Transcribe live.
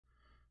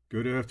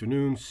Good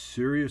afternoon,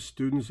 serious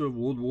students of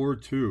World War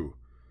II.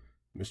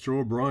 Mr.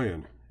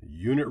 O'Brien,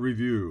 Unit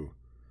Review.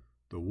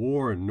 The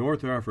war in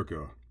North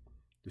Africa.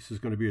 This is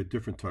going to be a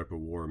different type of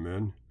war,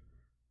 men,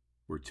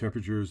 where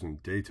temperatures in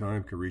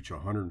daytime can reach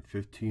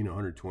 115,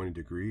 120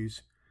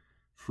 degrees,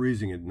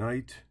 freezing at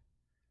night,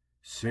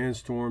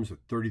 sandstorms at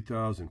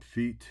 30,000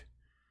 feet,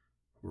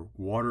 where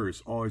water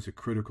is always a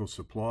critical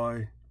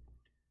supply,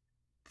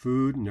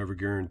 food never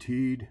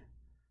guaranteed,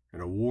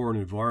 and a war in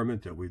an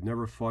environment that we've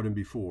never fought in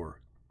before.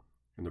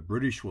 And the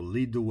British will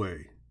lead the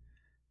way.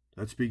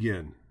 Let's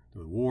begin.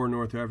 The war in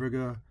North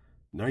Africa,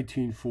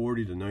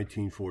 1940 to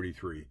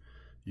 1943.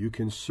 You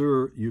can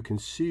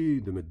see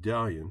the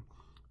medallion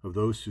of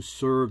those who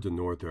served in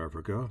North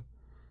Africa,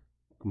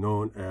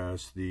 known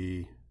as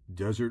the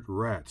Desert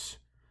Rats.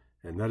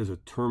 And that is a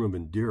term of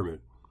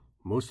endearment.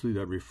 Mostly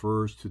that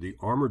refers to the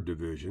armored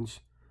divisions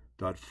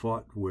that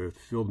fought with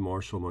Field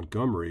Marshal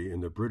Montgomery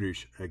and the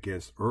British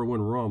against General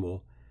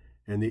Rommel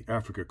and the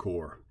Afrika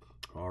Korps.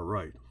 All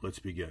right, let's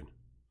begin.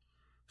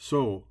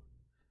 So,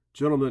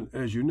 gentlemen,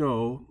 as you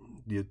know,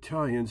 the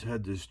Italians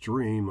had this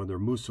dream under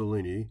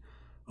Mussolini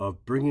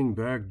of bringing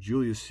back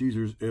Julius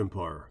Caesar's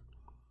empire.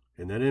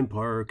 And that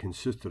empire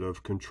consisted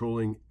of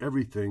controlling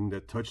everything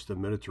that touched the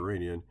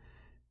Mediterranean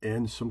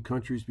and some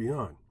countries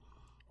beyond.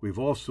 We've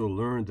also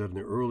learned that in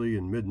the early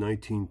and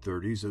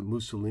mid-1930s that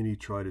Mussolini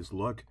tried his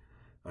luck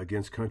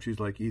against countries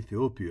like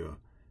Ethiopia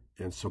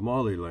and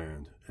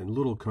Somaliland and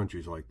little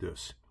countries like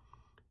this.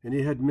 And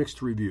he had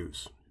mixed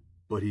reviews,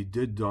 but he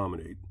did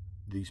dominate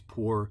these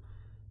poor,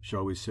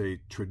 shall we say,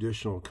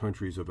 traditional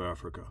countries of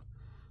Africa.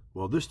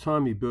 Well, this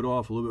time he bit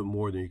off a little bit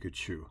more than he could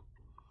chew,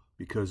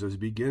 because as he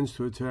begins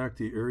to attack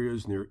the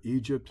areas near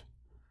Egypt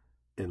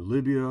and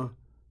Libya,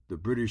 the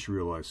British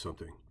realized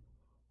something,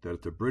 that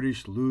if the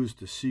British lose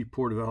the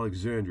seaport of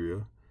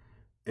Alexandria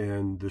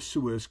and the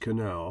Suez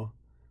Canal,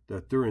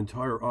 that their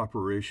entire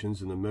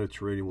operations in the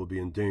Mediterranean will be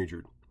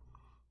endangered.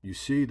 You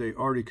see, they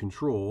already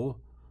control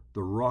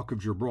the Rock of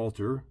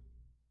Gibraltar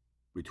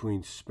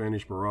between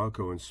Spanish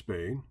Morocco and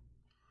Spain.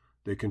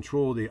 They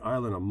control the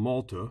island of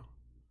Malta,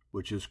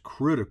 which is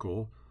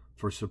critical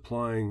for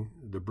supplying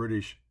the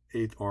British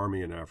 8th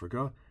Army in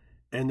Africa,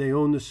 and they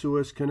own the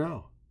Suez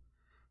Canal.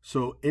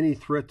 So any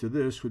threat to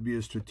this would be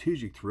a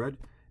strategic threat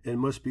and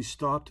must be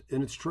stopped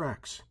in its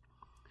tracks.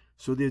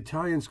 So the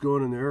Italians go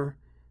in there,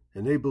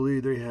 and they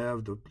believe they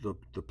have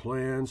the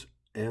plans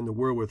and the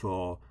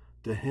wherewithal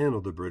to handle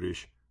the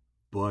British,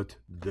 but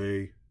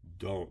they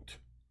don't.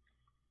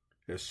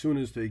 As soon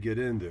as they get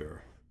in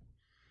there,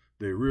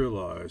 they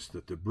realize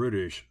that the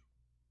British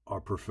are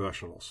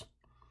professionals.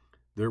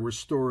 There were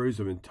stories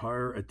of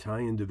entire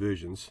Italian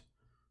divisions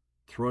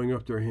throwing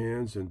up their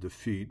hands in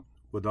defeat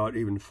without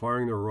even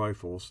firing their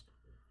rifles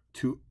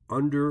to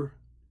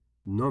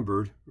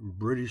undernumbered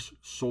British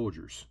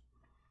soldiers.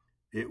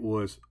 It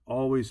was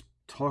always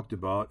talked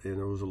about, and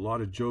there was a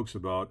lot of jokes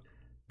about,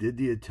 did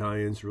the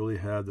Italians really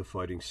have the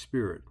fighting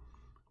spirit?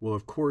 Well,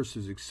 of course,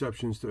 there's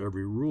exceptions to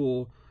every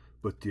rule,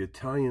 but the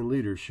Italian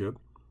leadership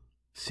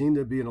seemed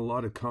to be in a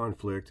lot of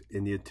conflict,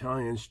 and the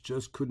Italians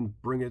just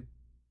couldn't bring it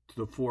to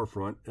the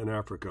forefront in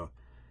Africa,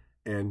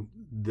 and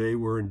they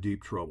were in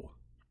deep trouble.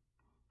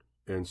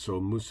 And so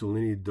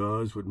Mussolini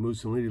does what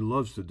Mussolini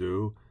loves to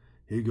do.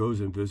 He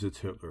goes and visits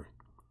Hitler,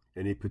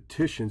 and he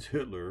petitions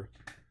Hitler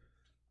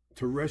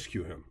to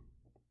rescue him.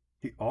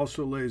 He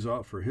also lays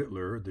out for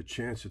Hitler the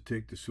chance to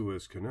take the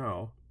Suez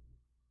Canal,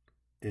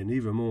 and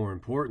even more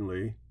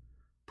importantly,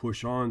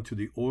 push on to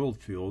the oil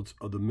fields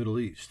of the Middle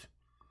East.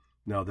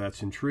 Now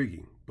that's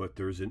intriguing, but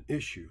there's an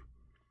issue.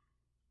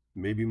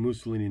 Maybe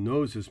Mussolini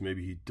knows this,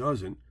 maybe he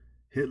doesn't.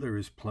 Hitler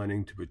is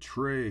planning to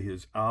betray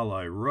his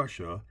ally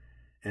Russia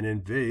and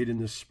invade in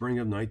the spring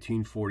of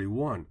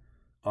 1941,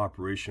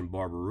 Operation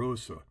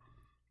Barbarossa.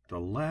 The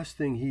last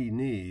thing he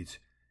needs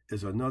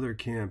is another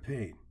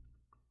campaign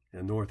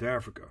in North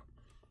Africa.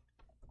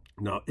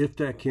 Now, if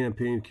that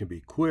campaign can be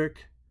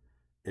quick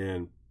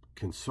and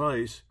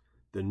concise,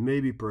 then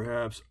maybe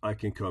perhaps I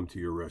can come to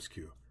your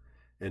rescue.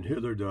 And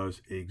Hitler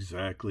does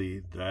exactly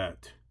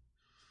that.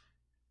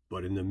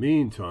 But in the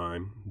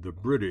meantime, the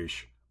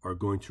British are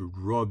going to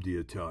rub the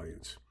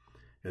Italians.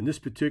 And this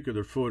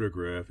particular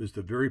photograph is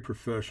the very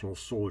professional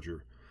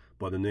soldier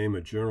by the name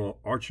of General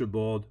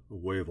Archibald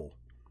Wavell.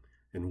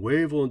 And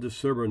Wavell in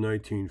December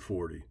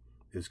 1940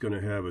 is going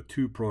to have a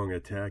two-pronged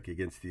attack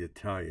against the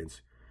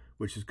Italians,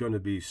 which is going to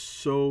be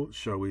so,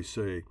 shall we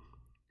say,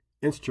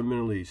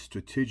 instrumentally,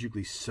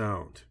 strategically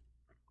sound.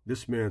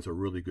 This man's a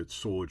really good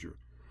soldier.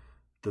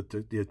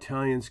 The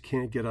Italians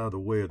can't get out of the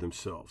way of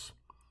themselves.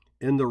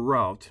 In the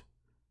rout,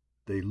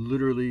 they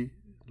literally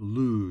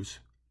lose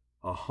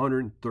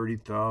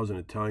 130,000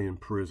 Italian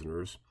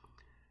prisoners,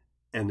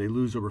 and they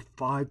lose over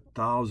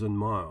 5,000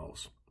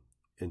 miles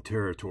in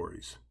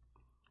territories.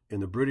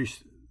 And the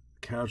British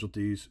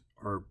casualties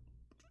are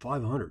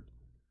 500.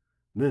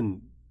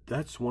 Men,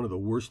 that's one of the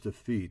worst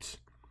defeats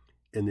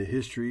in the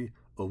history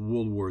of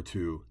World War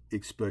II,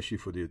 especially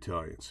for the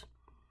Italians.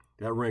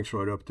 That ranks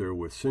right up there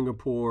with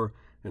Singapore,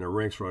 and it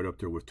ranks right up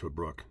there with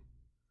Tobruk.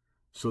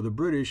 So the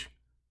British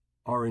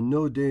are in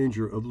no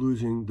danger of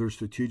losing their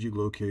strategic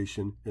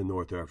location in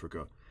North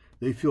Africa.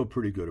 They feel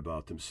pretty good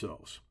about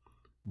themselves.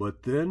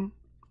 But then,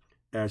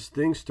 as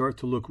things start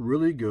to look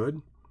really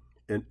good,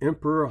 and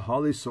Emperor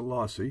Haile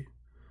Selassie,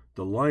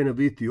 the Lion of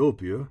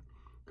Ethiopia,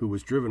 who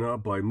was driven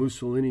out by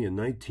Mussolini in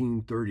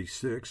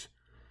 1936,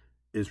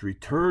 is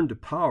returned to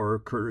power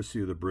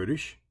courtesy of the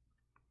British,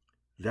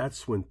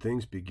 that's when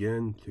things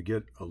begin to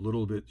get a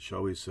little bit,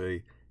 shall we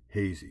say,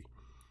 hazy.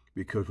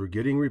 Because we're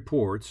getting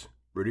reports,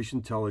 British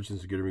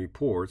intelligence is getting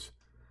reports,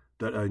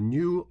 that a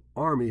new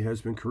army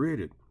has been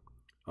created.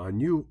 A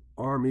new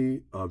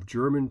army of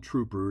German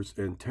troopers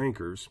and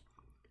tankers,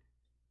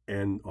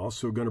 and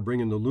also going to bring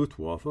in the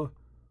Luftwaffe,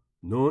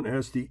 known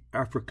as the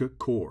Afrika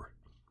Korps.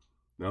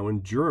 Now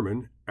in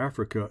German,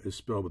 Africa is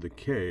spelled with a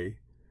K,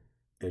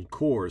 and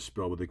Korps is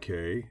spelled with a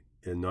K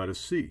and not a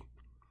C.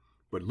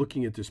 But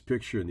looking at this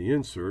picture in the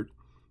insert,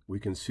 we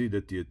can see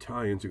that the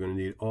Italians are going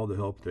to need all the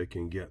help they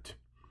can get.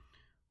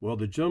 Well,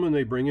 the gentleman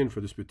they bring in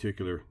for this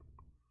particular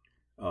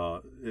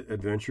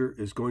adventure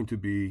is going to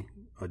be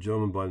a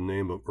gentleman by the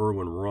name of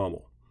Erwin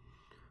Rommel.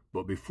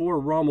 But before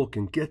Rommel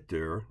can get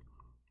there,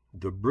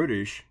 the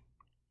British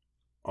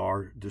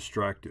are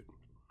distracted.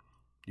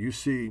 You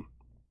see,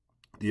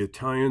 the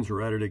Italians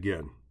are at it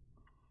again.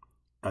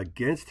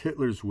 Against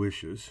Hitler's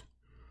wishes,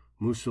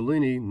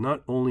 Mussolini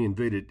not only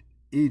invaded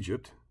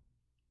Egypt,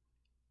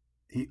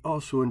 he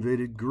also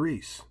invaded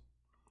Greece.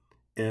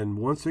 And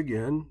once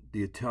again,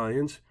 the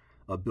Italians'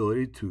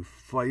 ability to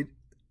fight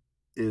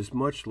is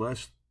much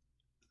less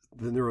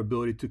than their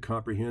ability to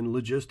comprehend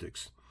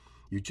logistics.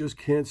 You just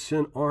can't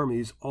send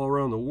armies all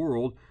around the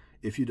world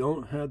if you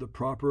don't have the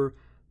proper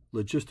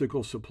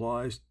logistical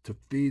supplies to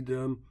feed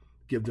them,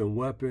 give them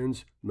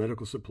weapons,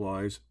 medical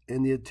supplies,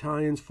 and the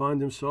Italians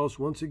find themselves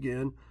once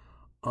again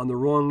on the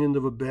wrong end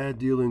of a bad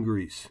deal in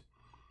Greece.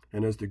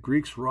 And as the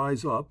Greeks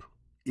rise up,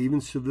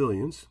 even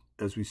civilians,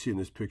 as we see in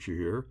this picture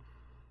here,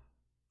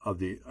 of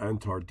the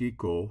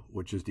Antartico,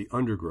 which is the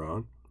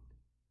underground,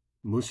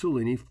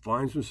 Mussolini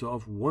finds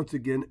himself once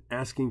again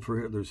asking for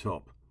Hitler's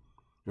help.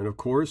 And of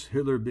course,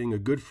 Hitler being a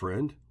good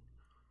friend,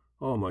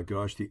 oh my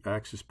gosh, the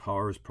Axis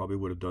powers probably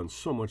would have done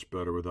so much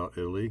better without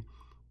Italy,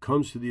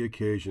 comes to the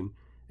occasion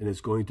and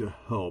is going to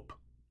help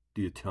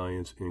the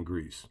Italians in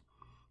Greece.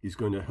 He's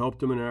going to help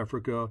them in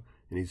Africa,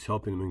 and he's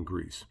helping them in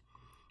Greece.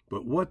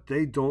 But what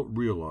they don't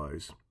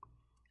realize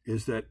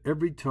is that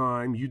every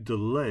time you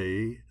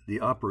delay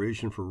the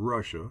operation for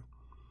Russia,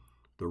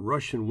 the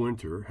Russian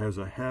winter has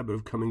a habit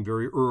of coming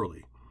very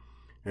early.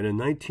 And in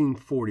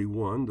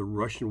 1941, the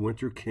Russian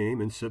winter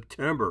came in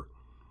September.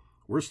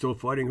 We're still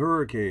fighting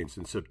hurricanes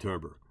in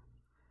September.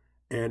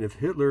 And if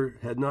Hitler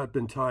had not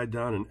been tied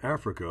down in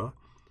Africa,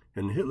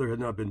 and Hitler had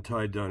not been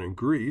tied down in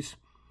Greece,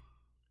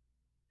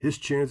 his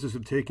chances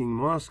of taking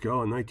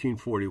Moscow in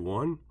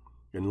 1941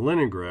 and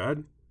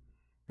Leningrad,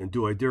 and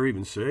do I dare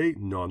even say,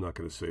 no, I'm not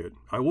going to say it,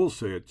 I will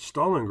say it,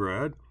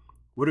 Stalingrad,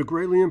 would have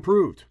greatly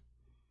improved.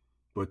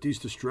 But these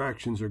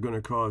distractions are going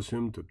to cause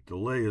him to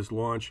delay his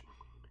launch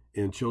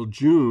until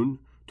June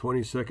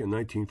 22nd,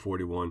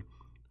 1941,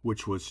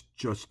 which was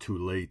just too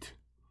late.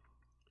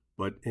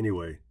 But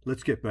anyway,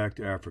 let's get back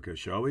to Africa,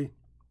 shall we?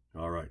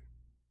 All right.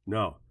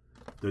 Now,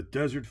 the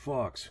Desert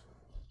Fox.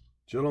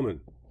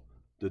 Gentlemen,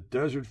 the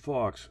Desert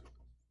Fox,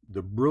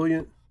 the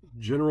brilliant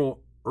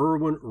General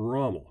Erwin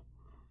Rommel,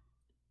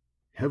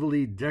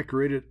 heavily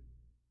decorated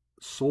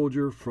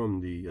soldier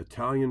from the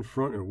Italian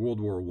front in World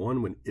War I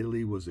when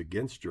Italy was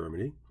against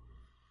Germany,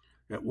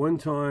 at one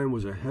time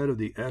was a head of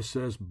the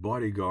SS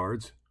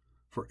bodyguards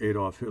for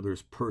Adolf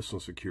Hitler's personal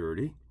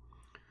security,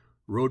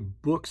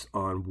 wrote books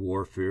on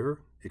warfare,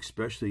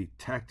 especially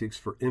tactics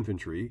for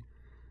infantry,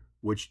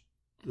 which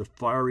the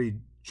fiery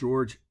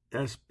George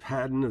S.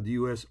 Patton of the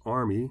U.S.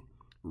 Army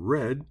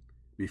read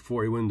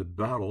before he went into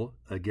battle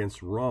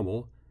against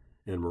Rommel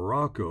in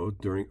Morocco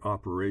during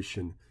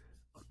Operation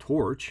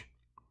Torch,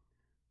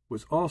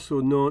 was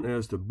also known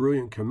as the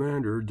brilliant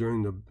commander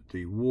during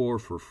the war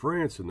for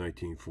France in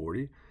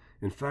 1940.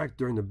 In fact,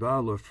 during the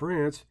Battle of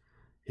France,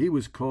 he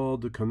was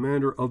called the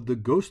commander of the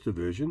Ghost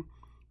Division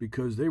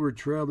because they were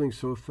traveling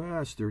so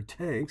fast, their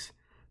tanks,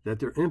 that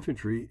their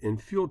infantry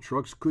and field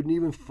trucks couldn't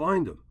even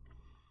find them.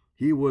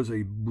 He was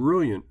a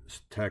brilliant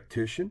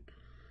tactician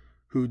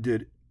who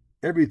did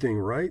everything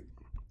right,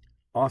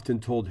 often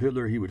told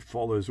Hitler he would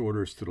follow his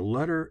orders to the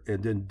letter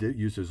and then did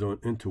use his own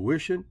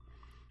intuition.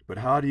 But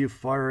how do you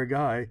fire a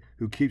guy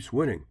who keeps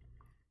winning?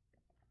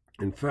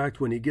 In fact,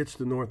 when he gets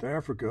to North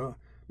Africa,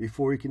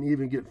 before he can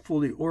even get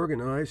fully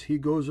organized, he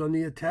goes on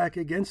the attack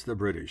against the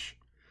British.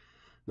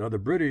 Now the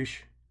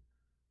British,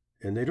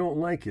 and they don't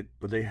like it,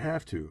 but they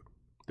have to,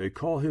 they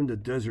call him the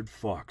Desert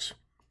Fox.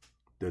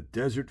 The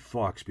Desert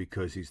Fox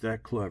because he's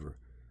that clever.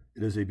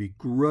 It is a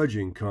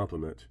begrudging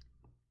compliment.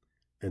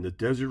 And the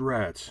Desert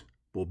Rats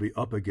will be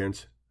up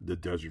against the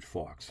Desert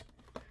Fox.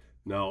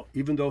 Now,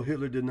 even though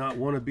Hitler did not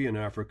want to be in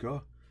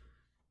Africa,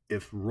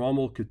 if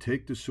Rommel could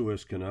take the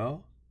Suez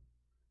Canal,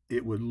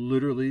 it would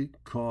literally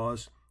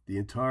cause the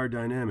entire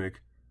dynamic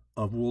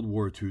of World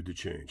War II to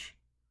change.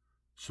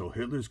 So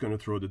Hitler's going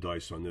to throw the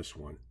dice on this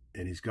one.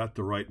 and he's got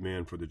the right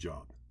man for the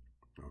job.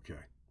 Okay.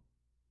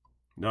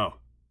 Now,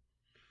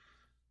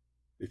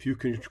 if you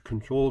can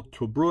control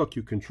Tobruk,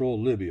 you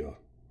control Libya.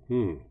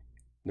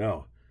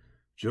 Now,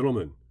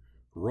 gentlemen,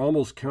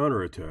 Rommel's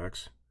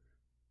counterattacks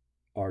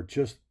are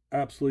just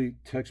absolutely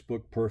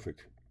textbook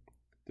perfect.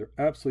 They're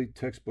absolutely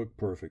textbook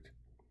perfect,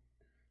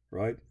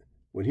 right?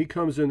 When he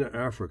comes into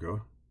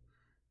Africa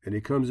and he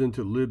comes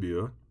into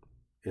Libya,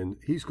 and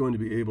he's going to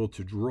be able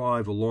to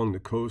drive along the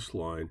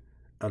coastline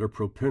at a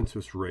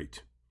propensous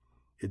rate.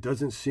 It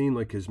doesn't seem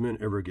like his men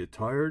ever get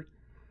tired.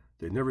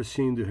 They never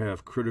seem to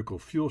have critical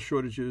fuel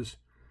shortages.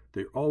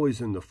 They're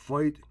always in the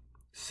fight.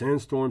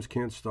 Sandstorms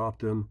can't stop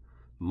them.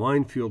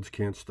 Minefields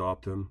can't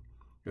stop them.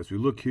 As we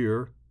look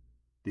here,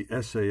 the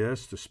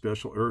SAS, the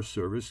Special Air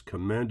Service,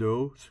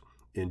 commandos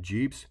in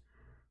jeeps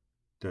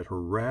that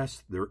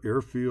harass their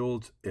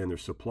airfields and their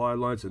supply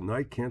lines at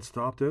night can't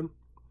stop them,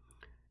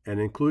 and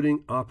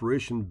including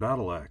Operation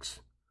Battle Axe.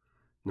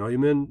 Now, you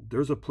men,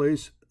 there's a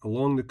place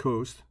along the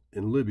coast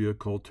in Libya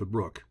called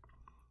Tobruk.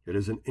 It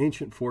is an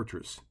ancient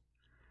fortress,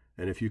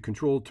 and if you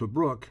control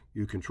Tobruk,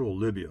 you control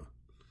Libya.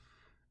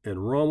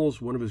 And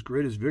Rommel's, one of his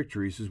greatest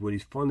victories is when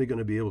he's finally going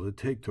to be able to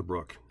take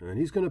Tobruk, and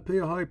he's going to pay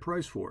a high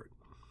price for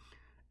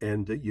it.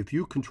 And if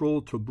you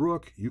control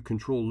Tobruk, you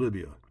control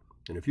Libya.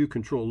 And if you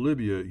control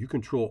Libya, you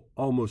control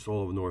almost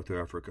all of North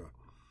Africa.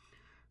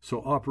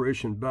 So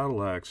Operation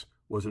Battle Axe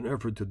was an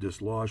effort to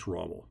dislodge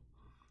Rommel,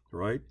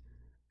 right?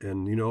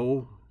 And, you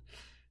know,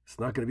 it's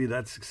not going to be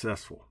that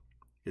successful.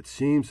 It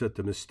seems that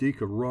the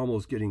mystique of Rommel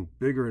is getting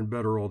bigger and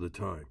better all the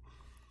time.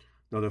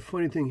 Now, the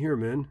funny thing here,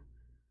 men,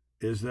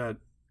 is that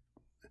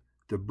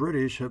the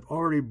British have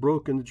already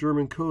broken the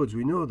German codes.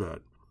 We know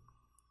that,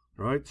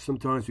 right?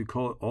 Sometimes we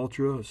call it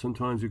ultra,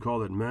 sometimes we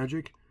call it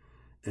magic.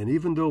 And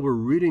even though we're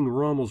reading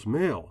Rommel's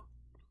mail,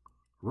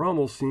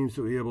 Rommel seems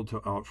to be able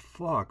to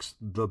outfox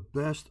the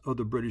best of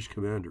the British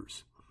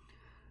commanders.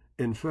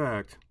 In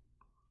fact,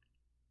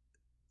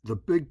 the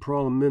big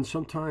problem, men,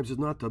 sometimes is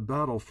not the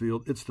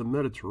battlefield, it's the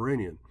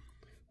Mediterranean,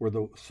 where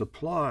the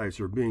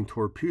supplies are being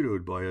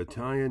torpedoed by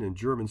Italian and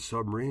German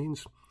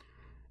submarines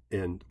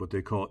and what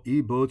they call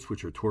E-boats,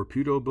 which are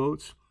torpedo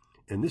boats.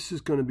 And this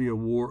is going to be a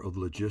war of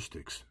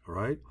logistics, all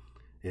right?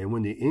 And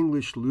when the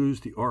English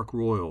lose the Ark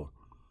Royal,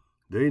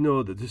 they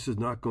know that this is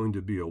not going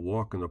to be a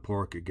walk in the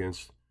park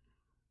against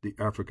the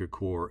Africa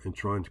Corps and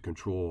trying to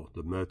control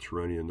the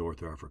Mediterranean,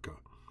 North Africa,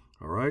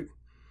 all right?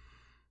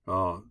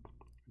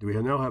 We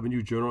now have a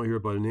new general here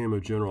by the name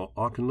of General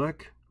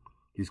Auchinleck.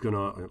 He's going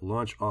to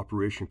launch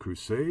Operation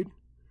Crusade,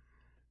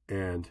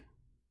 and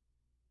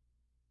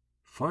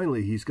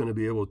finally he's going to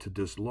be able to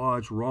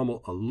dislodge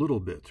Rommel a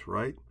little bit,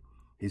 right?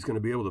 He's going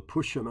to be able to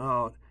push him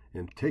out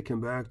and take him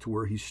back to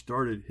where he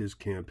started his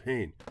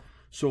campaign.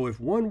 So if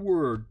one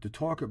word to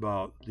talk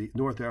about the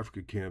North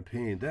Africa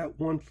campaign, that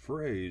one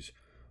phrase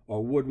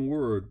or one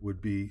word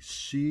would be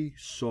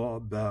seesaw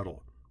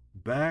battle.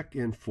 Back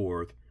and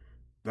forth,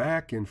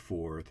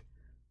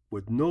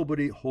 with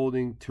nobody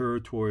holding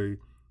territory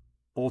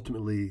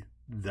ultimately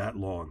that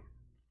long.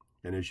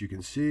 And as you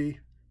can see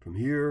from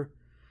here,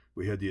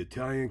 we had the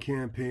Italian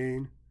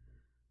campaign,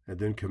 and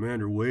then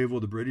Commander Wavell,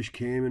 the British,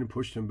 came in and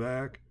pushed him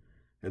back.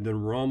 And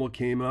then Rommel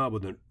came out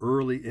with an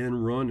early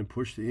end run and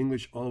pushed the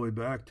English all the way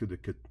back to the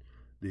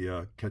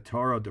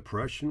Qattara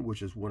Depression,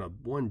 which is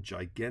one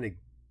gigantic,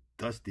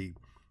 dusty,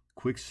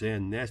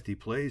 quicksand, nasty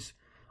place.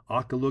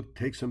 Auchinleck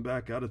takes him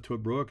back out of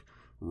Tobruk.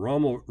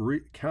 Rommel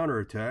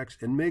counterattacks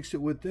and makes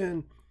it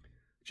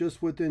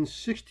just within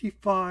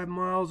 65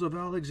 miles of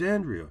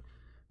Alexandria.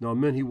 Now,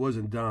 men, he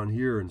wasn't down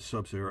here in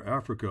sub-Saharan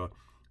Africa.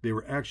 They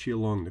were actually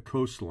along the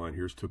coastline.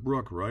 Here's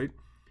Tobruk, right?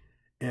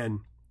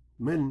 And,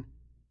 men,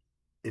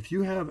 if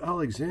you have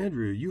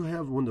Alexandria, you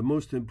have one of the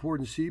most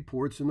important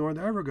seaports in North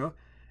Africa,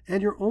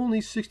 and you're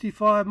only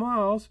 65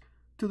 miles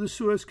to the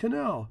Suez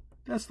Canal.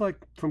 That's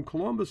like from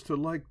Columbus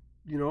to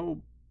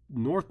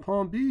North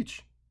Palm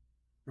Beach,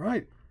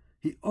 right?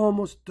 He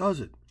almost does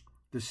it.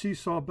 The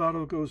seesaw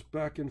battle goes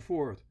back and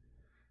forth.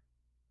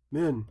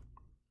 Men,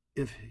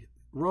 if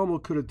Rommel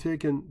could have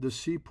taken the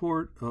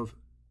seaport of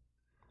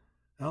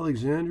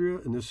Alexandria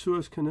and the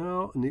Suez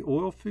Canal and the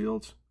oil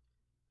fields,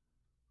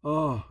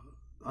 I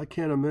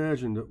can't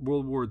imagine that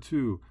World War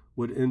II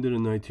would end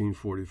in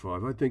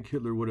 1945. I think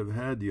Hitler would have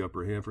had the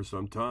upper hand for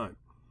some time.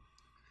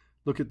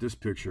 Look at this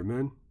picture,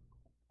 men.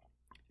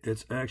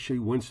 It's actually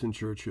Winston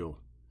Churchill.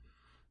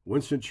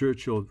 Winston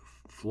Churchill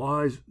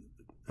flies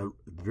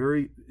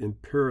very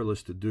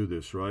imperialist to do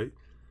this, right?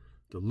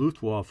 The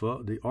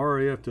Luftwaffe, the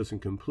RAF doesn't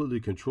completely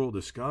control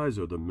the skies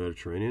of the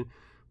Mediterranean.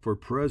 For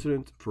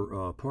Churchill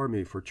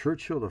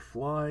to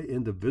fly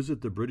in to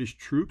visit the British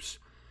troops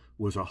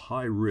was a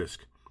high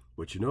risk.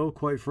 But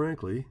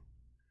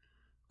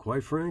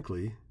quite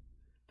frankly,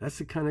 that's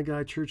the kind of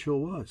guy Churchill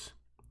was.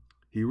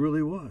 He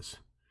really was.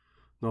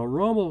 Now,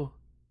 Rommel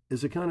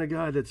is the kind of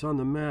guy that's on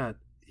the mat.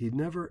 He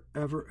never,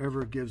 ever,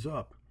 ever gives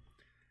up.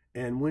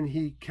 And when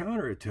he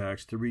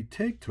counterattacks to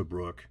retake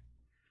Tobruk,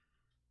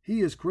 he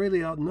is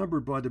greatly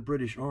outnumbered by the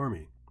British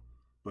army.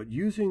 But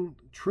using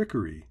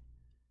trickery,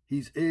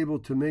 he's able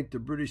to make the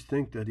British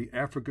think that the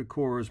Afrika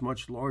Korps is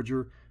much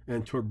larger,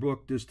 and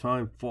Tobruk this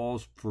time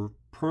falls for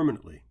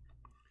permanently.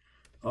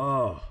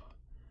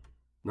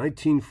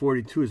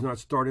 1942 is not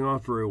starting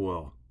off very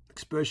well,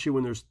 especially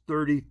when there's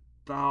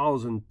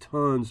 30,000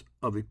 tons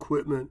of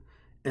equipment,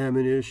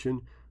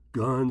 ammunition,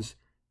 guns,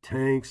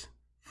 tanks,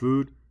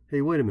 food.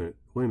 Hey, wait a minute.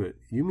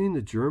 You mean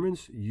the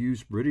Germans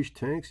use British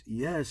tanks?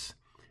 Yes.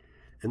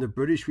 And the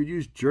British would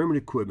use German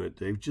equipment.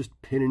 They've just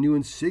pinned a new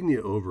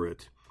insignia over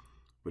it.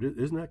 But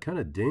isn't that kind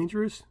of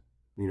dangerous?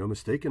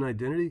 Mistaken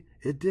identity?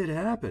 It did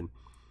happen.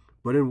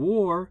 But in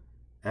war,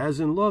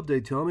 as in love,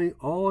 they tell me,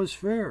 all is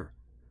fair.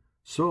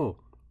 So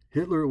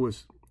Hitler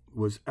was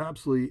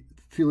absolutely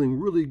feeling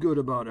really good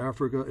about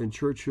Africa, and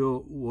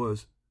Churchill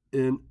was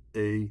in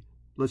a,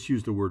 let's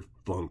use the word,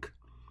 funk.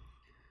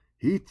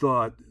 He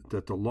thought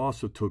that the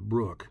loss of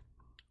Tobruk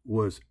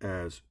was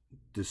as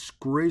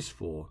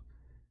disgraceful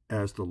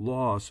as the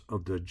loss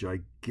of the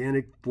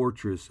gigantic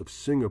fortress of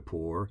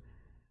Singapore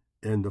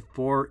and the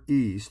Far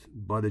East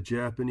by the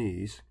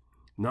Japanese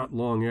not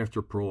long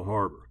after Pearl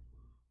Harbor.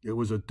 It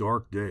was a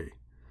dark day.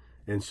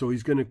 And so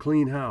he's going to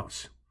clean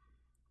house.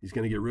 He's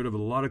going to get rid of a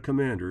lot of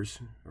commanders,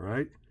 all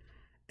right?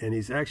 And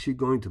he's actually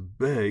going to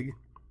beg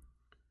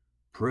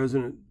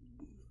President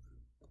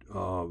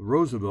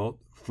Roosevelt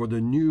for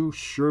the new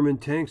Sherman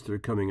tanks that are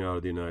coming out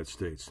of the United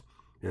States.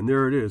 And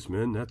there it is,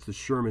 man. That's the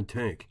Sherman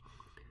tank.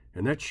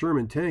 And that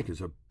Sherman tank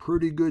is a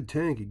pretty good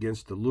tank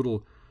against the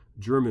little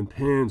German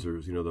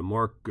Panzers, the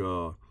Mark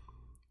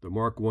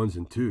 1s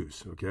and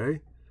 2s, okay?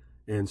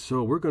 And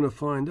so we're going to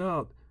find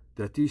out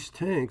that these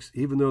tanks,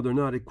 even though they're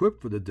not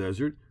equipped for the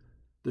desert,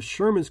 the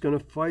Sherman's going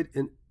to fight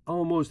in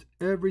almost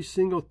every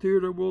single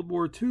theater of World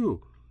War II.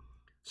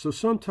 So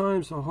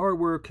sometimes the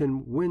hardware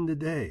can win the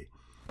day.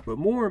 But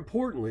more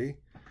importantly,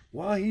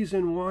 while he's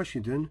in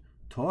Washington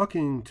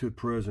talking to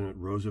President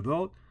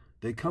Roosevelt,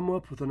 they come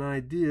up with an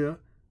idea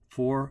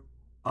for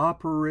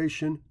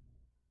Operation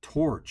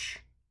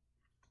Torch.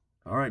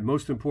 All right,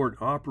 most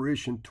important,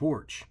 Operation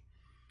Torch.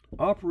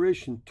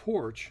 Operation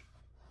Torch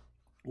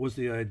was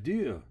the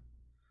idea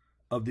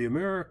of the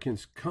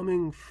Americans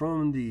coming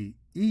from the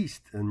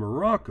east in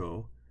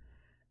Morocco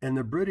and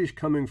the British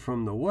coming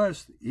from the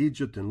west,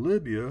 Egypt and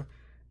Libya,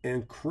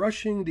 and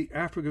crushing the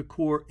Afrika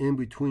Korps in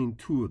between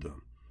two of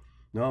them.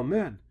 Now,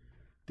 men,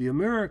 the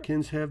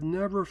Americans have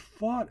never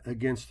fought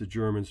against the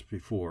Germans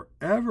before,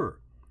 ever.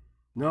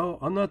 No,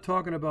 I'm not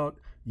talking about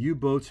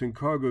U-boats and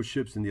cargo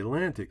ships in the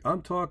Atlantic.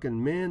 I'm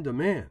talking man to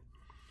man.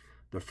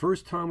 The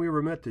first time we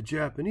ever met the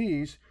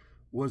Japanese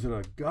was in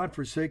a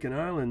godforsaken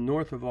island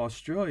north of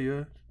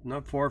Australia,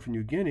 not far from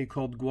New Guinea,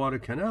 called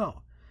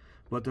Canal.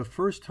 But the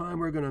first time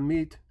we're going to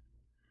meet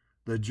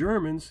the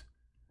Germans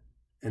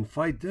and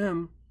fight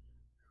them,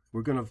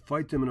 we're going to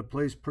fight them in a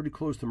place pretty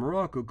close to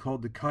Morocco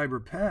called the Khyber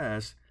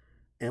Pass,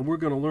 and we're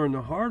going to learn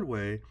the hard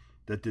way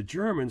that the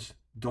Germans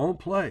don't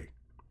play.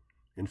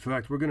 In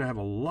fact, we're going to have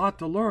a lot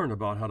to learn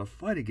about how to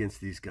fight against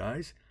these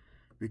guys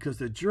because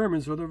the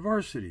Germans are the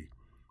varsity.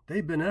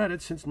 They've been at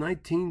it since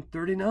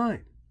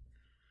 1939.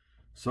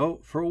 So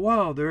for a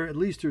while there, at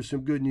least there's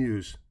some good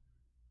news.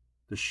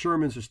 The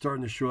Shermans are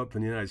starting to show up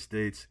in the United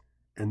States,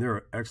 and they're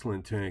an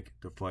excellent tank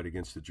to fight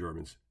against the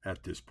Germans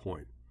at this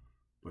point.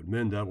 But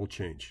men, that will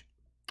change.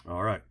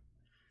 All right,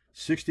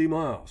 60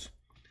 miles.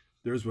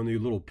 There's one of the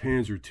little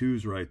Panzer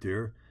IIs right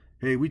there.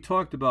 Hey, we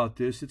talked about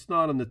this. It's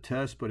not on the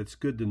test, but it's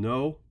good to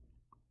know.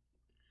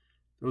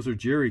 Those are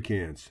jerry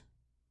cans.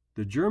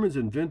 The Germans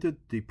invented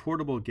the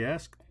portable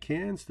gas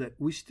cans that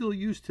we still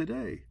use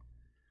today.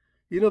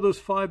 You know those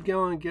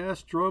 5-gallon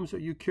gas drums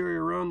that you carry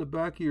around the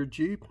back of your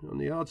Jeep on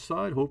the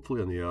outside,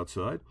 hopefully on the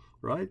outside,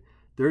 right?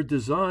 They're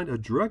designed a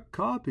direct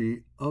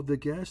copy of the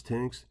gas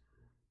tanks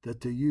that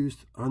they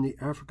used on the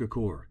Afrika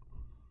Korps,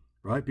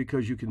 right?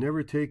 Because you can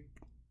never take,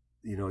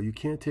 you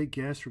can't take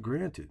gas for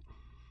granted.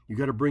 You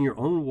got to bring your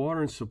own water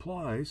and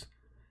supplies.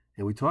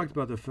 And we talked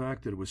about the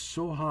fact that it was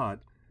so hot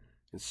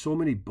and so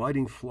many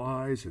biting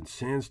flies and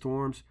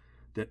sandstorms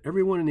that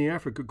everyone in the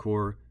Afrika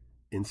Korps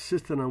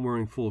insisted on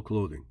wearing full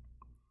clothing.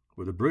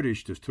 Well, the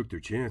British just took their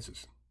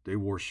chances. They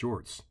wore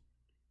shorts.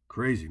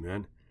 Crazy,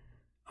 man.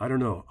 I don't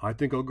know. I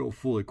think I'll go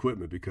full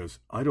equipment because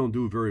I don't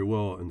do very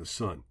well in the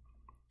sun.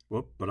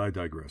 Well, but I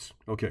digress.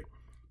 Okay.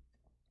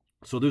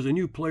 So there's a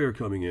new player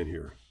coming in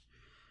here.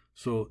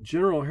 So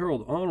General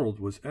Harold Arnold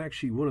was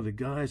actually one of the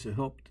guys that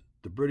helped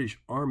the British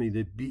Army,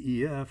 the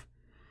BEF,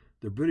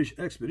 the British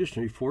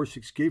Expeditionary Force,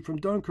 escape from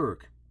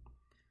Dunkirk.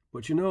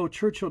 But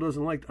Churchill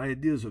doesn't like the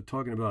ideas of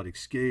talking about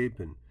escape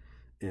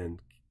and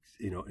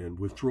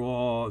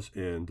withdrawals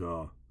and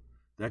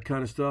that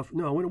kind of stuff.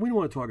 No, we don't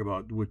want to talk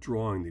about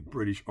withdrawing the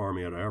British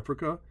Army out of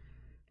Africa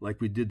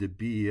like we did the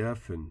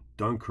BEF in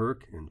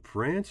Dunkirk in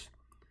France.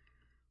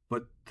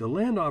 But the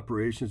land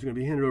operation is going to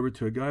be handed over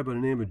to a guy by the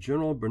name of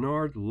General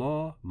Bernard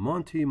Law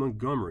Monty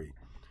Montgomery.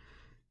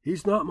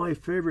 He's not my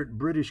favorite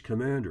British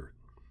commander.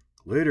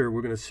 Later,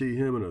 we're going to see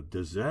him in a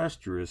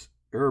disastrous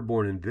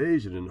airborne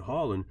invasion in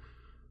Holland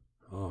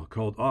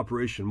called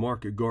Operation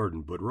Market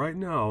Garden. But right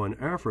now in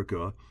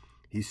Africa,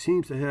 he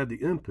seems to have the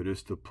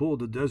impetus to pull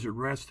the desert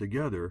rats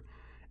together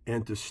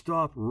and to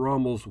stop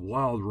Rommel's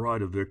wild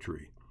ride of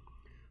victory.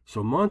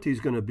 So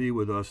Monty's going to be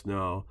with us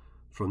now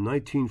from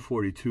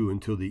 1942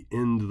 until the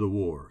end of the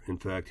war. In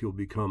fact, he'll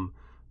become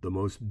the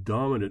most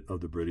dominant of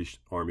the British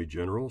Army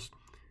generals,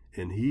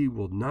 and he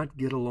will not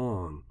get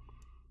along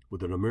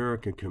with an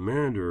American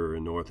commander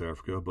in North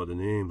Africa by the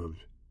name of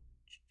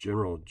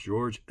General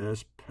George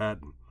S.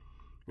 Patton.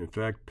 In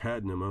fact,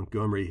 Patton and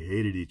Montgomery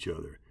hated each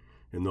other,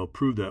 and they'll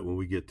prove that when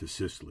we get to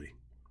Sicily.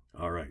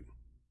 All right.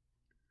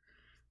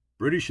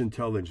 British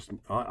intelligence,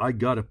 I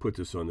got to put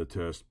this on the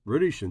test.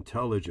 British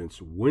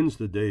intelligence wins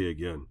the day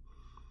again.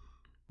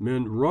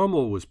 Man,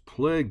 Rommel was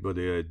plagued by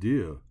the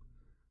idea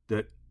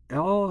that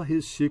all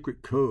his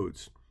secret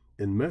codes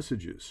and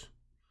messages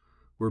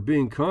were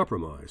being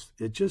compromised.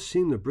 It just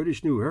seemed the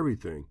British knew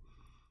everything.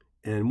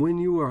 And when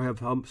you have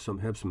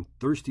some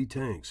thirsty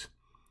tanks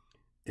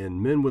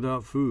and men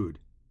without food,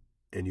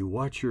 and you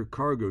watch your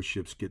cargo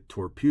ships get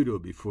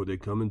torpedoed before they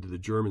come into the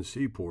German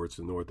seaports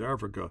in North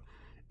Africa,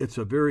 it's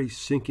a very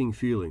sinking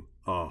feeling.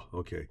 Oh,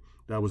 okay,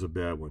 that was a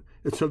bad one.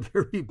 It's a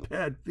very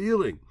bad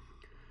feeling.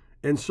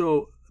 And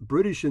so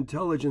British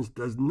intelligence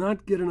does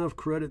not get enough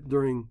credit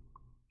during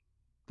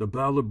the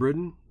Battle of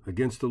Britain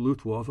against the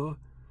Luftwaffe.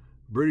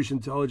 British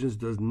intelligence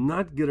does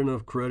not get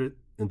enough credit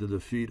in the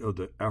defeat of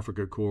the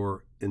Afrika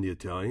Korps and the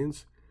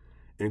Italians.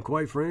 And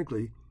quite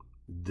frankly,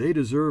 they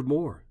deserve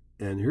more.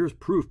 And here's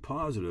proof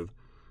positive.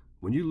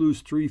 When you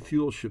lose 3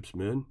 fuel ships,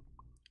 men,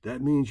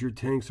 that means your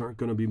tanks aren't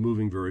going to be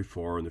moving very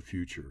far in the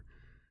future.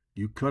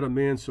 You cut a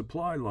man's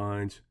supply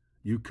lines,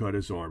 you cut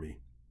his army.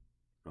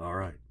 All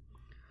right.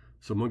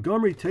 So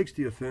Montgomery takes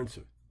the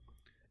offensive.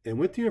 And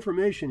with the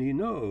information he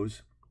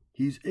knows,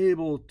 he's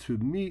able to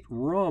meet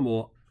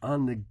Rommel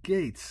on the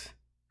gates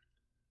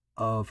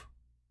of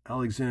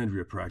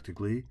Alexandria,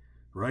 practically,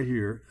 right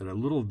here at a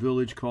little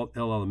village called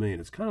El Alamein.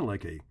 It's kind of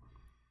like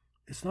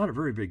it's not a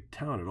very big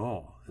town at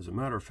all. As a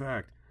matter of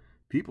fact,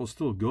 people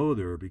still go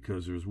there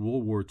because there's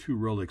World War II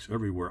relics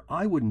everywhere.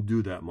 I wouldn't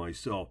do that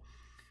myself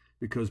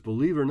because,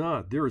 believe it or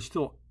not, there are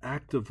still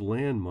active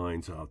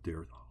landmines out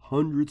there.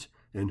 Hundreds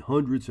and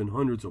hundreds and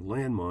hundreds of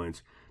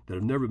landmines that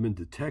have never been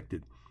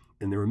detected.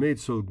 And they were made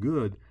so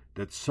good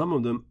that some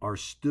of them are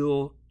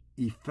still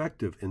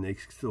effective and they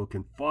still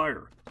can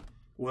fire.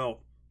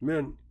 Well,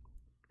 men,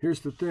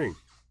 here's the thing.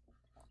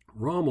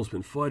 Rommel's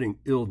been fighting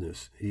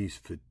illness. He's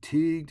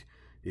fatigued.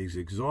 He's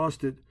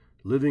exhausted.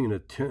 Living in a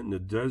tent in the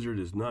desert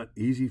is not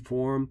easy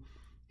for him.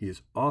 He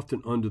is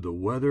often under the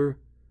weather,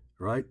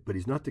 right? But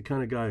he's not the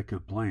kind of guy that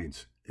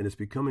complains. And it's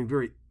becoming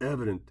very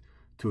evident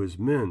to his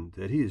men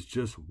that he is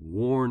just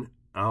worn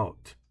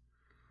out.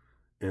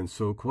 And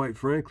so, quite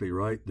frankly,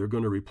 right, they're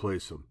going to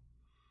replace him.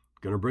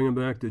 Going to bring him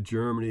back to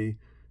Germany,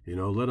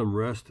 let him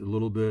rest a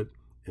little bit,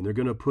 and they're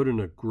going to put in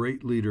a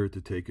great leader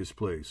to take his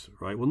place,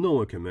 right? Well, no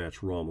one can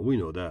match Rommel. We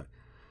know that.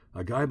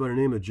 A guy by the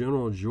name of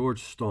General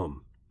George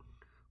Stumm.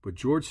 But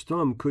George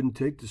Stumm couldn't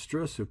take the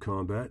stress of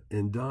combat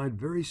and died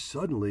very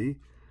suddenly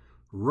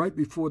right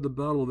before the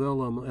Battle of El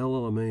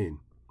Alamein.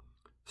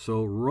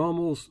 So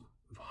Rommel's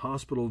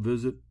hospital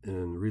visit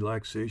and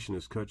relaxation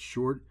is cut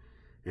short,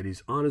 and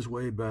he's on his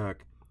way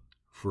back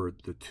for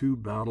the 2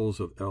 battles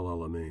of El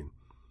Alamein.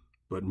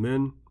 But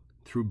men,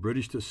 through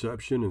British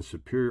deception and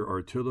superior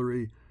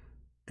artillery,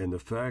 and the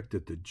fact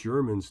that the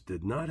Germans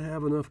did not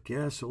have enough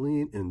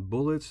gasoline and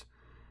bullets,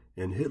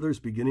 and Hitler's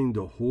beginning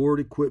to hoard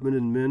equipment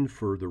and men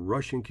for the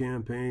Russian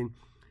campaign,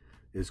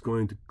 is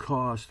going to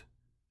cost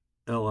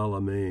El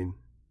Alamein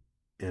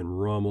and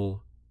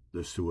Rommel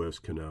the Suez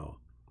Canal.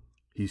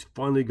 He's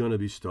finally going to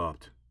be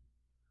stopped.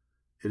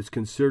 It is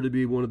considered to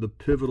be one of the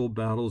pivotal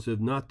battles, if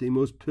not the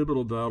most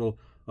pivotal battle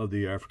of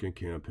the African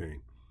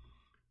campaign.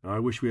 I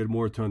wish we had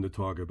more time to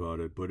talk about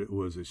it, but it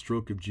was a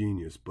stroke of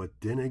genius. But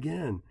then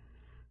again,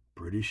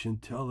 British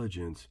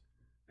intelligence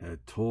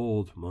had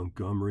told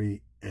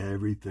Montgomery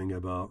everything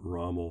about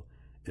Rommel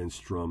and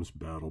Stumm's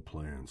battle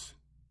plans.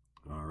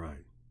 All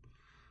right.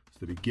 It's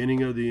the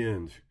beginning of the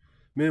end.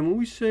 Man, when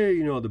we say,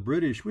 the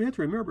British, we have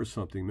to remember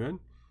something, man.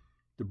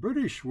 The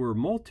British were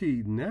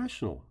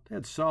multinational. They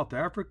had South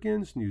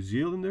Africans, New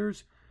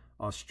Zealanders,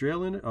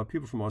 Australian,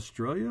 people from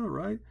Australia,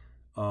 right?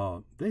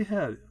 They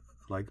had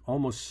like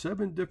almost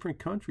 7 different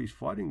countries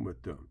fighting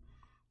with them.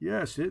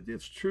 Yes,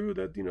 it's true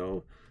that,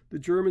 the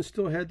Germans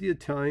still had the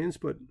Italians,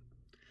 but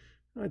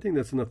I think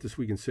that's enough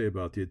we can say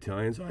about the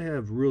Italians. I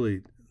have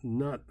really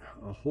not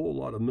a whole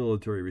lot of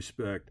military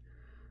respect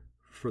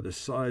for the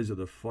size of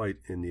the fight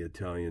in the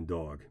Italian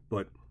dog,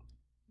 but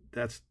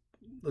let's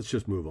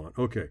just move on.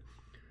 Okay,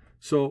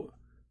 so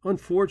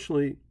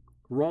unfortunately,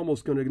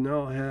 Rommel's going to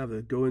now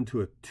go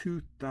into a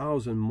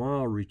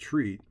 2,000-mile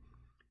retreat,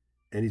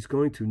 and he's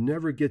going to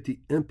never get the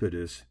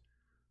impetus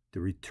to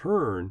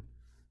return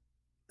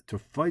to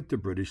fight the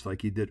British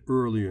like he did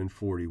earlier in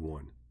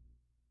 41.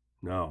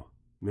 Now,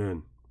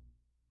 men,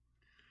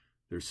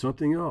 there's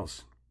something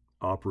else.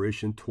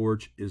 Operation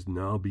Torch is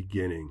now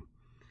beginning.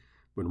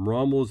 When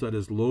Rommel's at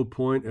his low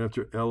point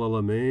after El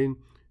Alamein,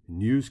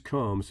 news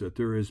comes that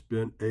there has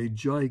been a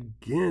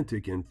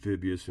gigantic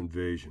amphibious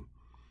invasion.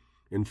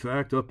 In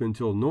fact, up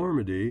until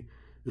Normandy,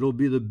 it'll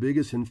be the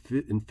biggest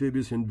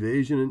amphibious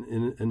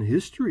invasion in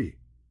history.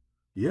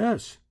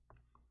 Yes.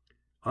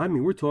 I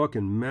mean, we're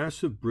talking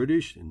massive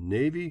British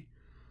Navy,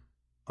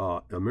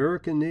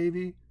 American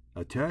Navy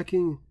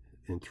attacking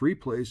in 3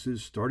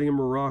 places, starting in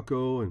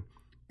Morocco and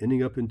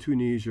ending up in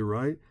Tunisia,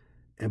 right?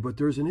 But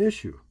there's an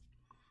issue.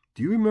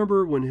 Do you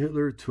remember when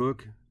Hitler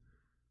took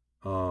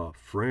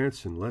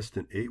France in less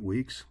than 8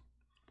 weeks?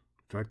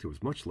 In fact, it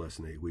was much less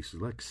than 8 weeks.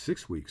 It was like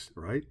 6 weeks,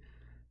 right?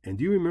 And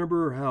do you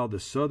remember how the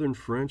southern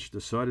French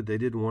decided they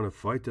didn't want to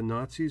fight the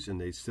Nazis and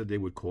they said they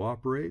would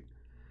cooperate?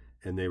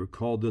 And they were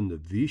called them the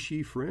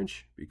Vichy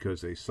French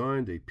because they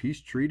signed a peace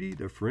treaty,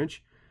 the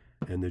French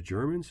and the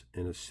Germans,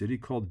 in a city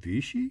called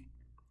Vichy?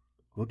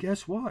 Well,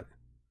 guess what?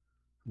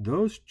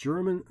 Those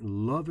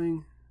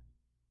German-loving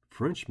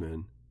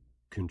Frenchmen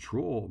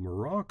control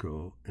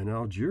Morocco and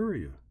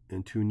Algeria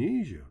and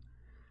Tunisia.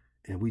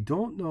 And we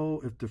don't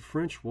know if the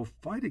French will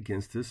fight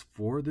against this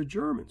for the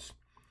Germans.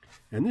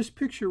 And this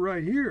picture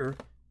right here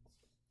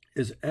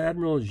is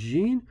Admiral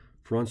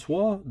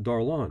Jean-Francois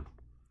Darlan.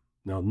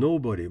 Now,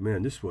 nobody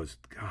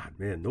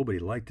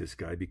liked this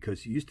guy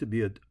because he used to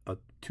be a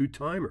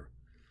two-timer.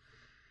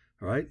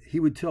 All right? He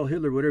would tell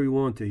Hitler whatever he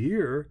wanted to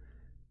hear.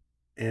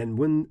 And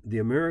when the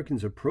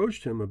Americans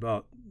approached him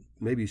about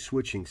maybe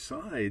switching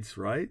sides,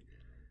 right,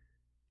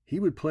 he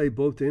would play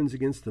both ends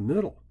against the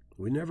middle.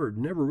 We never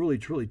really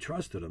truly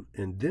trusted him.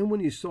 And then when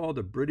he saw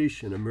the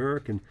British and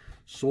American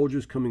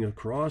soldiers coming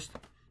across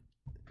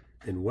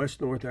in West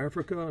North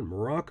Africa and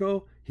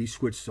Morocco, he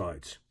switched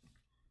sides.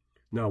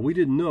 Now, we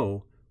didn't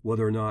know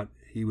whether or not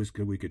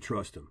we could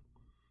trust him.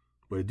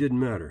 But it didn't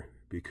matter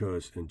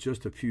because in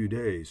just a few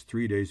days,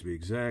 3 days to be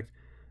exact,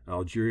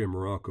 Algeria and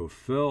Morocco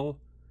fell.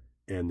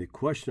 And the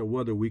question of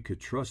whether we could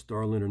trust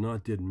Darlan or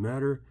not didn't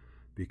matter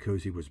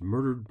because he was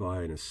murdered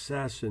by an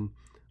assassin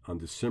on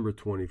December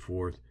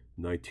 24th,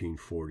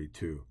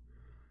 1942.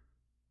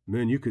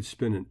 Man, you could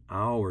spend an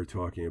hour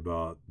talking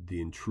about the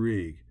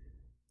intrigue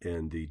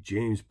and the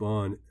James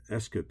Bond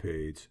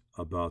escapades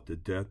about the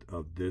death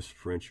of this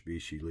French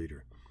Vichy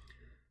leader.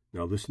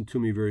 Now listen to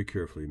me very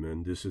carefully,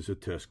 men. This is a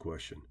test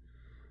question.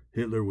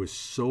 Hitler was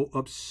so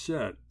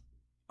upset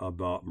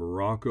about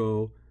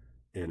Morocco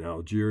and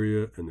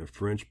Algeria and the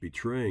French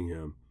betraying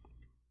him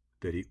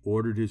that he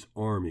ordered his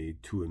army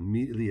to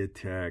immediately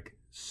attack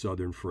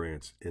southern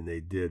France, and they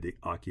did. They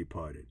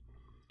occupied it.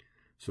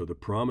 So the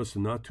promise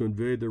not to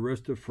invade the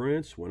rest of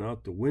France went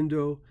out the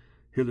window.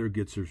 Hitler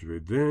gets his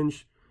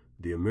revenge.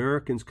 The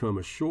Americans come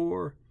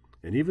ashore,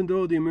 and even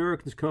though the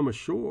Americans come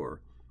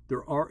ashore,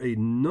 there are a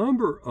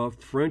number of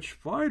French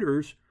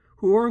fighters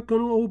who aren't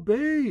going to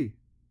obey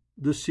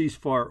the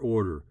ceasefire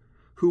order,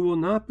 who will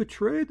not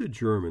betray the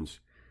Germans.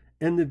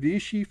 And the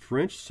Vichy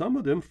French, some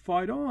of them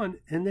fight on,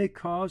 and they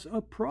cause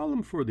a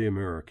problem for the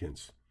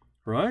Americans,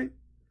 right?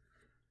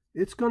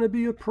 It's going to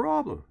be a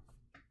problem.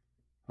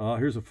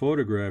 Here's a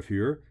photograph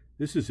here.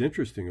 This is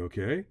interesting,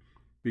 okay?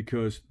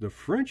 Because the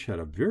French had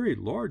a very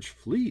large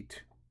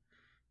fleet.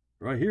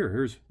 Right here,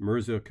 here's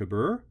Mirza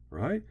Kabir,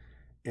 right?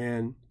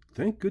 And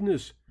thank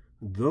goodness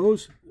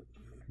those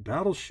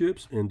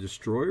battleships and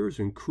destroyers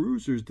and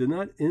cruisers did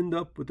not end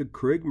up with the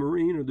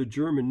Kriegsmarine or the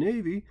German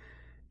Navy,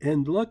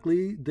 and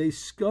luckily they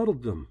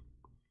scuttled them.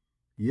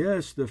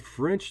 Yes, the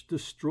French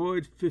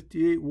destroyed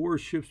 58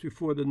 warships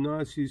before the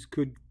Nazis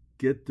could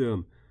get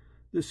them.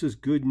 This is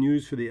good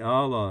news for the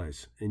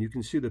Allies, and you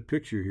can see the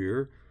picture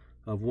here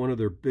of one of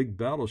their big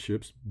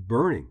battleships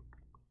burning,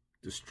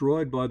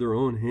 destroyed by their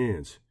own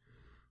hands.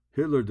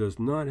 Hitler does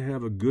not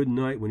have a good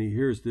night when he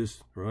hears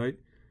this, right?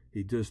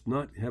 He does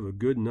not have a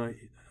good night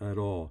at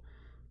all.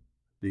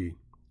 The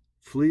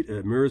fleet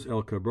at Mirs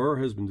el-Kabir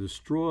has been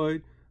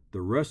destroyed.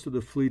 The rest of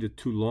the fleet at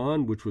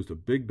Toulon, which was the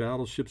big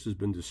battleships, has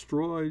been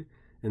destroyed,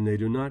 and they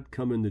do not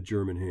come into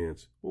German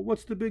hands. Well,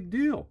 what's the big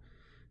deal?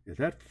 If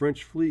that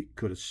French fleet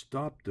could have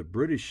stopped the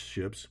British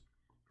ships,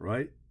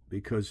 right,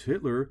 because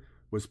Hitler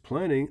was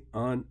planning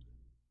on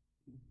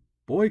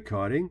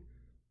boycotting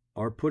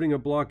or putting a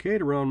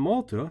blockade around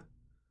Malta,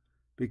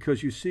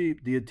 because you see,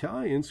 the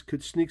Italians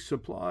could sneak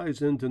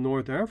supplies into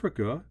North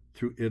Africa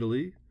through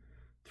Italy,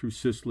 through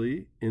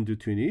Sicily, into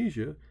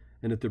Tunisia,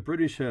 and if the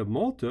British have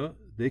Malta,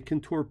 they can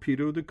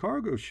torpedo the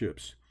cargo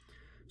ships.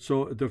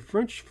 So the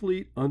French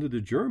fleet under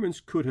the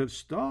Germans could have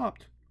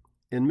stopped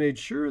and made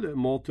sure that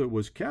Malta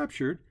was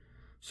captured,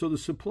 so the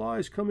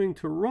supplies coming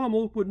to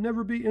Rommel would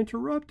never be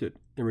interrupted.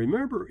 And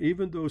remember,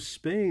 even though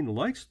Spain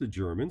likes the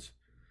Germans,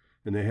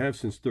 and they have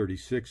since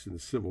 1936 in the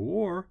Civil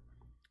War,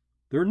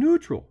 they're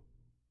neutral.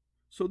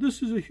 So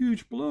this is a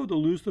huge blow to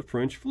lose the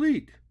French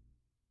fleet.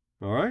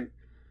 All right?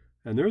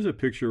 And there's a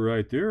picture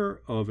right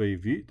there of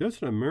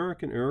that's an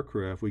American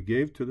aircraft we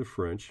gave to the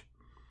French,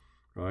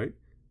 right?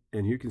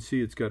 And you can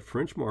see it's got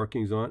French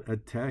markings on,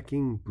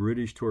 attacking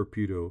British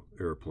torpedo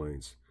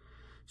airplanes.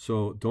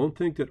 So don't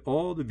think that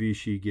all the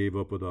Vichy gave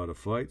up without a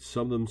fight.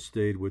 Some of them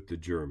stayed with the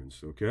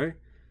Germans, okay?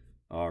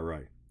 All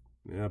right.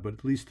 Yeah, but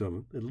at least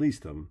of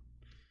them,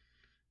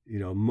 you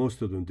know,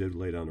 most of them did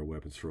lay down their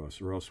weapons for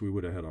us, or else we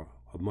would have had a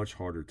much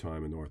harder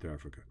time in North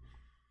Africa.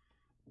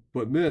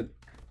 But man,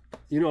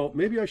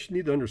 maybe I should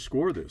need to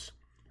underscore this.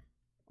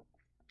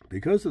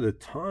 Because of the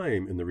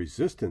time and the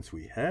resistance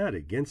we had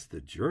against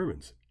the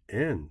Germans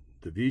and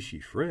the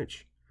Vichy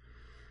French,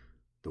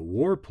 the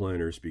war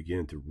planners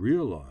began to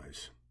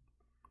realize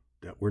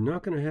that we're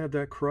not going to have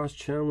that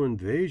cross-channel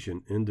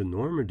invasion into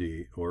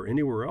Normandy or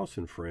anywhere else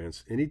in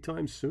France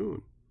anytime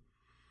soon.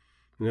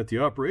 And that the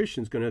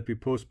operation is going to have to be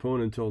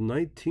postponed until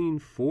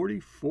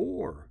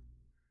 1944.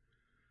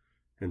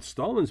 And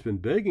Stalin's been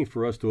begging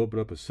for us to open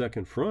up a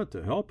second front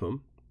to help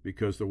him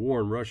because the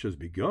war in Russia has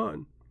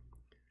begun.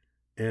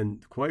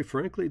 And quite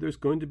frankly, there's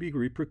going to be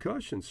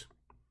repercussions.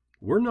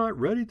 We're not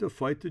ready to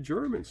fight the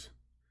Germans.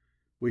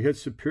 We had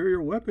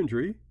superior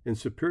weaponry and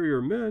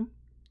superior men.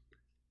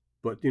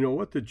 But you know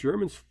what? The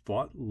Germans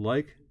fought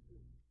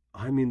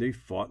they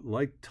fought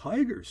like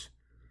tigers.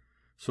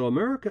 So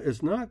America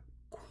is not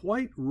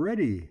quite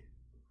ready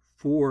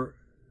for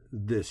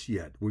this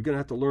yet. We're going to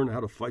have to learn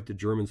how to fight the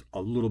Germans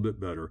a little bit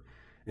better.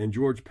 And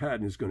George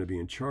Patton is going to be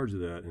in charge of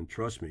that. And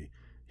trust me,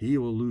 he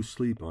will lose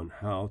sleep on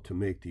how to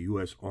make the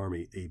U.S.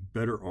 Army a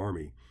better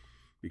army,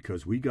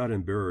 because we got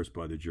embarrassed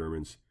by the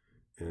Germans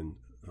in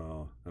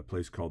a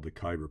place called the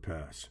Khyber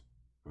Pass.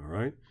 All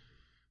right?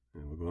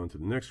 And we'll go on to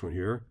the next one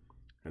here.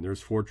 And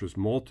there's Fortress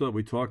Malta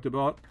we talked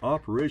about.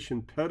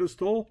 Operation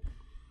Pedestal.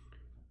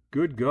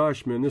 Good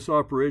gosh, man, this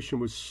operation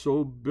was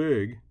so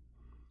big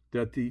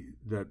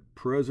that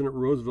President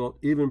Roosevelt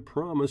even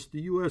promised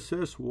the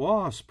USS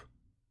Wasp.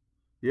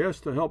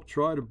 Yes, to help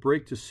try to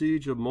break the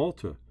siege of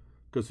Malta,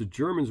 because the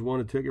Germans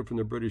wanted to take it from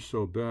the British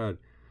so bad.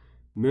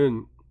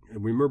 Men,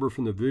 and remember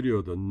from the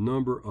video the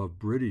number of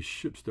British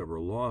ships that were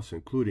lost,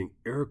 including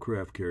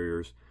aircraft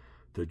carriers,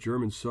 the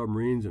German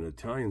submarines and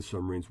Italian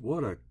submarines.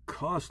 What a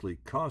costly,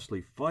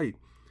 costly fight.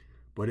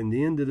 But in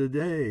the end of the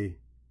day,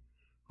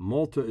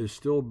 Malta is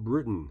still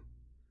Britain.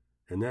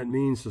 And that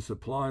means the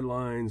supply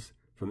lines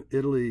from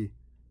Italy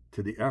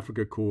to the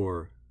Africa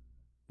Corps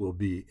will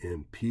be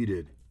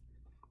impeded.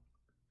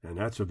 And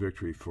that's a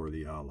victory for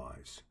the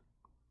Allies.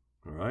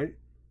 All right?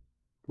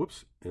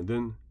 Whoops. And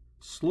then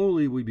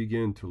slowly we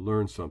begin to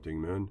learn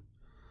something, men.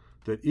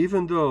 That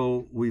even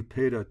though we've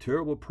paid a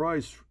terrible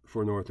price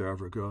for North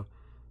Africa,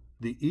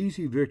 the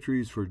easy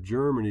victories for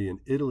Germany and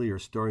Italy are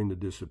starting to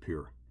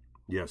disappear.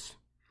 Yes,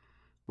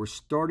 we're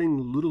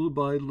starting little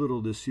by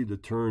little to see the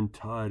turn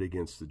tide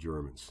against the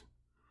Germans.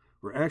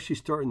 We're actually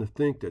starting to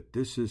think that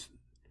this is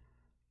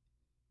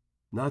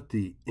not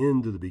the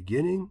end of the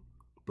beginning,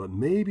 but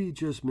maybe,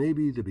 just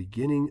maybe, the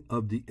beginning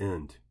of the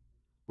end.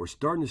 We're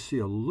starting to see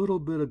a little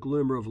bit of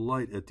glimmer of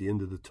light at the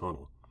end of the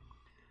tunnel.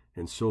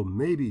 And so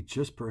maybe,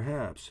 just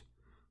perhaps,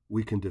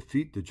 we can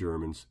defeat the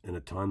Germans in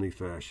a timely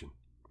fashion.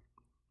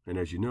 And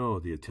as you know,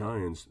 the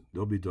Italians,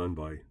 they'll be done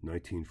by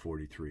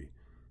 1943,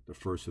 the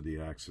first of the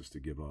Axis to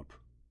give up.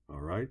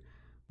 All right?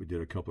 We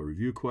did a couple of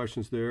review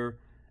questions there.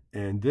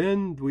 And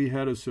then we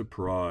had a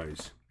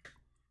surprise.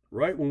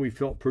 Right when we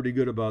felt pretty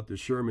good about the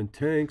Sherman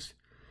tanks,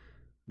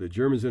 the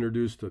Germans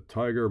introduced a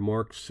Tiger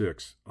Mark VI.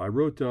 I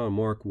wrote down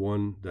Mark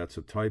I. That's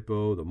a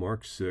typo, the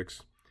Mark VI.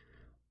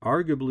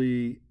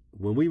 Arguably,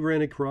 when we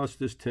ran across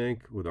this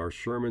tank with our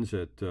Shermans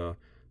at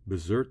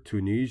Bizerte,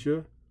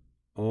 Tunisia,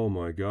 oh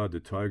my God, the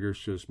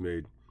Tigers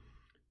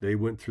they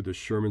went through the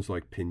Shermans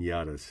like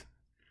piñatas.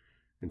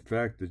 In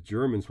fact, the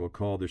Germans will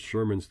call the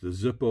Shermans the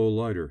Zippo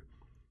lighter.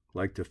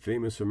 Like the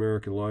famous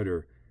American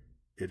lighter,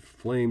 it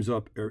flames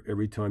up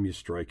every time you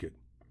strike it.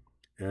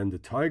 And the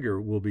Tiger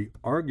will be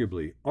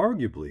arguably,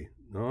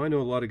 now I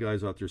know a lot of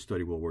guys out there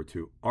study World War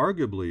II,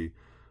 arguably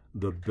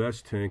the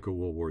best tank of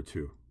World War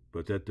II.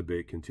 But that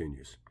debate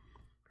continues,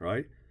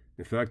 right?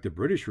 In fact, the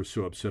British were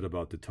so upset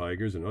about the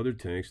Tigers and other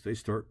tanks, they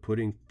start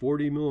putting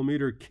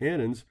 40mm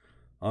cannons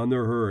on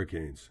their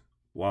Hurricanes.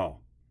 Wow.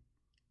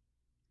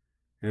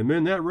 And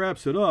then that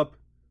wraps it up,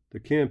 the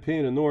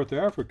campaign in North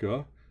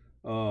Africa.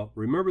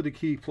 Remember the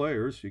key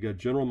players. You got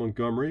General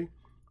Montgomery,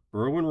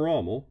 Erwin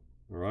Rommel,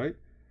 all right?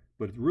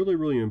 But really,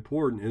 really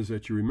important is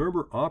that you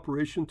remember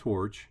Operation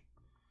Torch,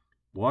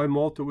 why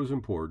Malta was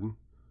important,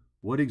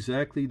 what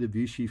exactly the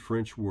Vichy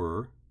French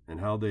were, and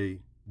how they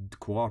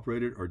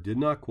cooperated or did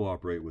not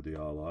cooperate with the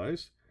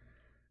Allies.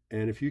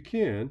 And if you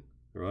can,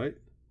 right,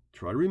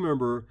 try to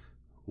remember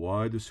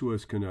why the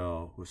Suez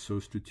Canal was so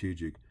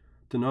strategic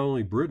to not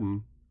only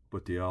Britain,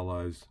 but the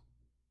Allies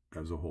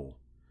as a whole.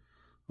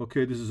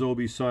 Okay, this is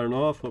Obi signing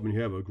off. Hoping you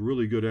have a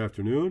really good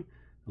afternoon.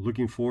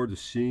 Looking forward to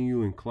seeing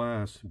you in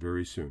class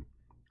very soon.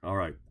 All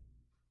right.